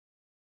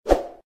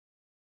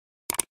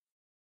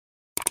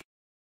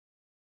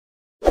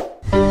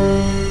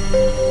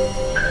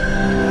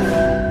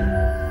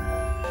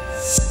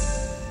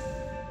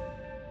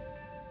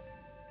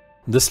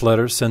This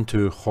letter, sent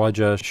to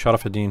Khwaja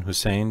Sharafuddin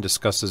Hussain,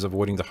 discusses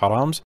avoiding the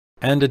harams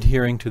and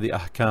adhering to the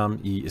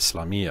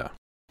Ahkam-e-Islamiyya.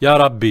 Ya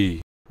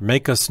Rabbi,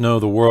 make us know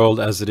the world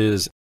as it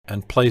is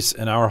and place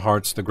in our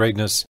hearts the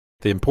greatness,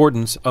 the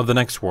importance of the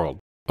next world.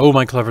 O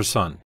my clever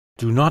son,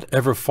 do not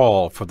ever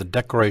fall for the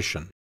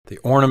decoration, the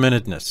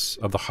ornamentedness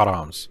of the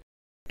harams.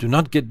 Do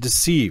not get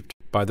deceived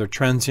by their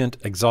transient,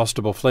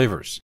 exhaustible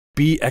flavors.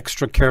 Be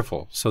extra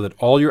careful so that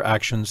all your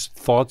actions,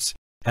 thoughts,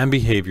 and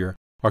behavior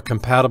are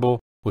compatible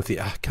with the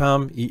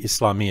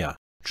Ahkam-e-Islamiyya.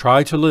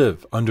 Try to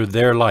live under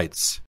their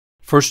lights.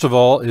 First of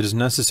all, it is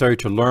necessary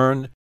to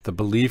learn the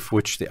belief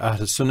which the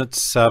Ahl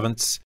Sunnah's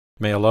savants,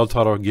 may Allah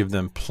Ta'ala give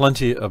them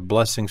plenty of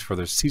blessings for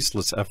their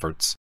ceaseless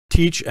efforts,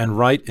 teach and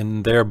write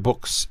in their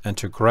books, and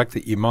to correct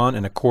the Iman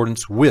in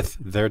accordance with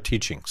their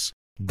teachings.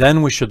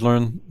 Then we should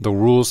learn the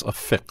rules of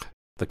fiqh,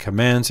 the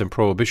commands and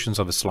prohibitions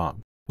of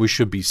Islam. We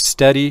should be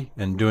steady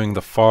in doing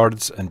the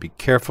fards and be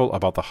careful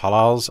about the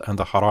halals and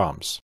the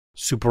harams.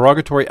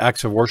 Supererogatory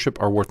acts of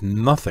worship are worth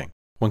nothing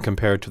when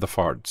compared to the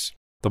fards.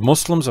 The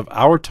Muslims of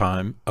our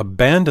time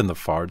abandon the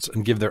fards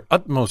and give their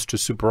utmost to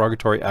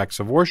supererogatory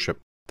acts of worship.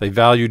 They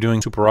value doing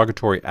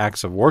supererogatory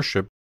acts of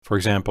worship, for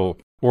example,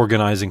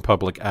 organizing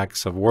public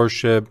acts of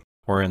worship,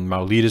 wherein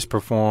Mawlid is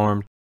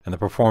performed, and the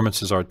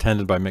performances are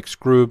attended by mixed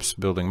groups,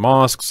 building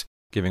mosques,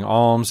 giving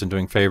alms, and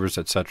doing favors,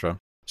 etc.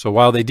 So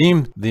while they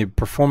deem the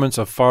performance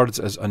of fards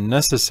as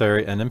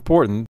unnecessary and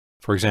important,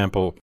 for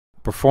example,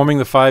 performing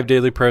the 5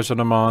 daily prayers of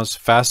namaz,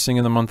 fasting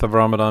in the month of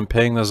Ramadan,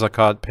 paying the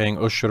zakat, paying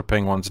ushur,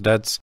 paying one's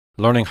debts,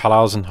 learning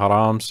halals and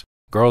harams,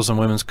 girls and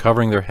women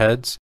covering their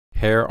heads,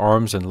 hair,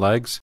 arms, and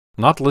legs,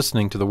 not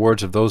listening to the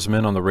words of those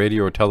men on the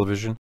radio or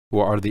television who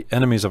are the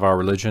enemies of our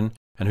religion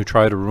and who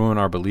try to ruin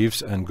our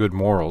beliefs and good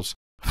morals.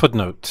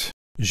 Footnote: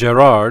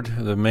 Gerard,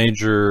 the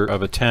major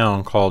of a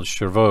town called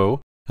Chervaux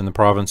in the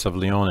province of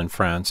Lyon in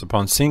France,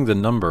 upon seeing the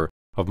number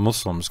of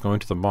Muslims going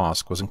to the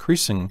mosque was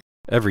increasing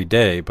every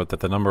day, but that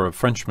the number of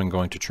Frenchmen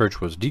going to church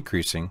was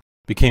decreasing,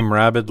 became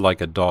rabid like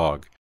a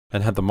dog,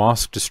 and had the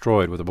mosque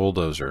destroyed with a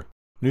bulldozer.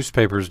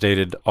 Newspapers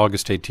dated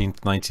August 18,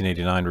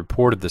 1989,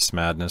 reported this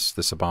madness,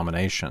 this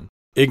abomination.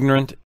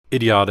 Ignorant,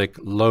 idiotic,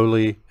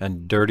 lowly,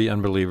 and dirty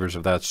unbelievers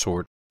of that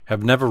sort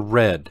have never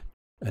read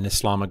an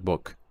Islamic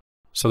book,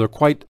 so they're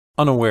quite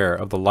unaware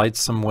of the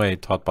lightsome way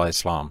taught by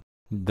Islam.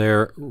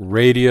 Their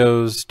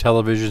radios,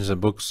 televisions,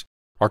 and books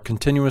are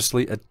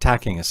continuously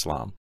attacking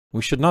Islam.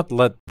 We should not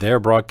let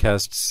their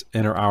broadcasts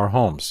enter our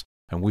homes,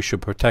 and we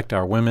should protect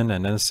our women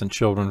and innocent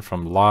children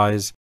from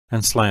lies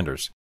and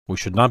slanders. We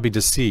should not be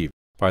deceived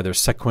by their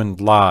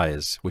sequined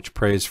lies, which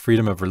praise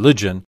freedom of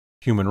religion,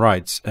 human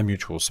rights, and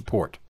mutual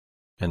support.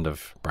 End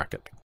of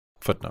bracket.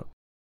 Footnote.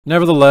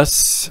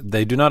 Nevertheless,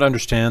 they do not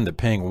understand that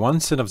paying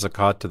 1 cent of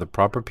zakat to the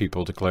proper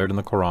people declared in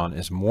the Quran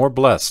is more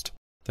blessed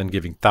than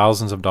giving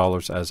thousands of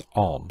dollars as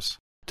alms.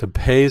 To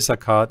pay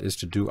zakat is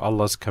to do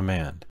Allah's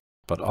command,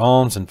 but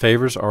alms and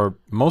favors are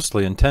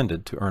mostly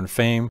intended to earn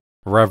fame,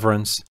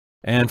 reverence,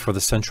 and for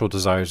the sensual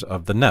desires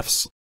of the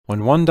nafs.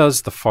 When one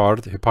does the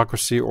fard,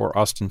 hypocrisy or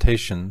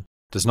ostentation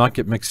does not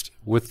get mixed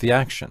with the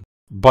action.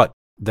 But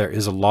there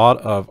is a lot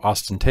of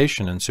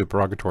ostentation in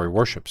supererogatory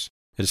worships.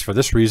 It is for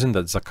this reason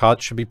that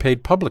zakat should be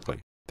paid publicly.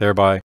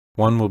 Thereby,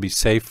 one will be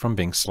safe from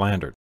being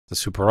slandered. The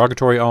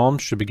supererogatory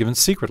alms should be given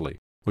secretly,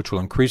 which will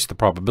increase the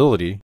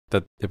probability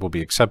that it will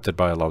be accepted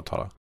by Allah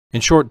Ta'ala. In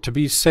short, to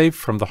be safe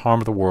from the harm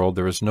of the world,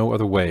 there is no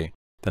other way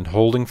than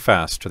holding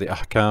fast to the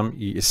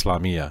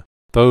Ahkam-e-Islamiyya.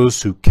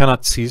 Those who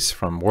cannot cease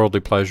from worldly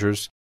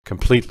pleasures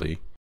completely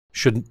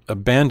should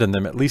abandon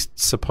them, at least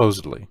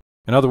supposedly.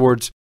 In other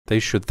words, they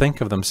should think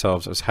of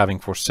themselves as having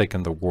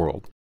forsaken the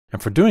world.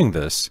 And for doing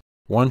this,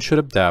 one should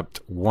adapt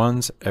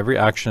one's every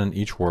action and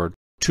each word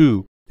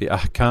to the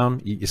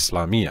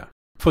Ahkam-e-Islamiyya.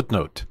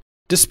 Footnote.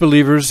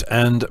 Disbelievers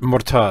and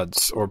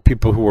murtads, or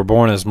people who were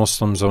born as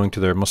Muslims owing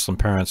to their Muslim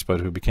parents but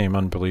who became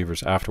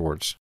unbelievers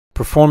afterwards,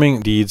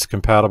 performing deeds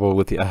compatible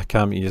with the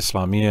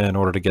Ahkam-e-Islamiyya in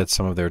order to get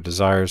some of their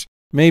desires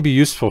may be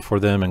useful for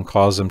them and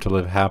cause them to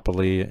live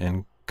happily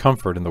and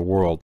comfort in the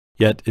world.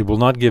 Yet it will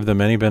not give them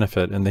any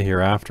benefit in the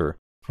hereafter,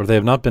 for they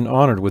have not been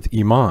honored with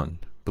Iman,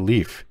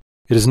 belief.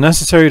 It is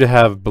necessary to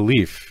have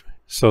belief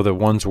so that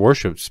one's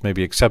worships may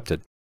be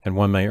accepted, and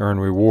one may earn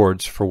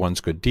rewards for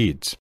one's good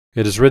deeds.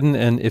 It is written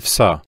in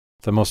Ifsa,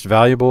 the most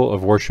valuable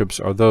of worships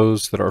are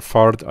those that are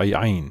fard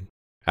ayn.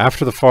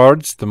 After the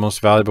fards, the most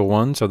valuable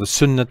ones are the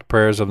sunnat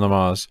prayers of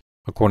namaz,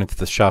 according to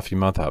the Shafi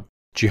madhab,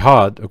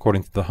 jihad,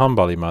 according to the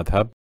Hanbali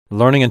madhab,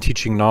 learning and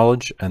teaching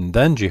knowledge, and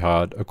then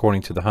jihad,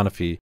 according to the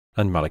Hanafi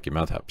and Maliki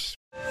madhabs.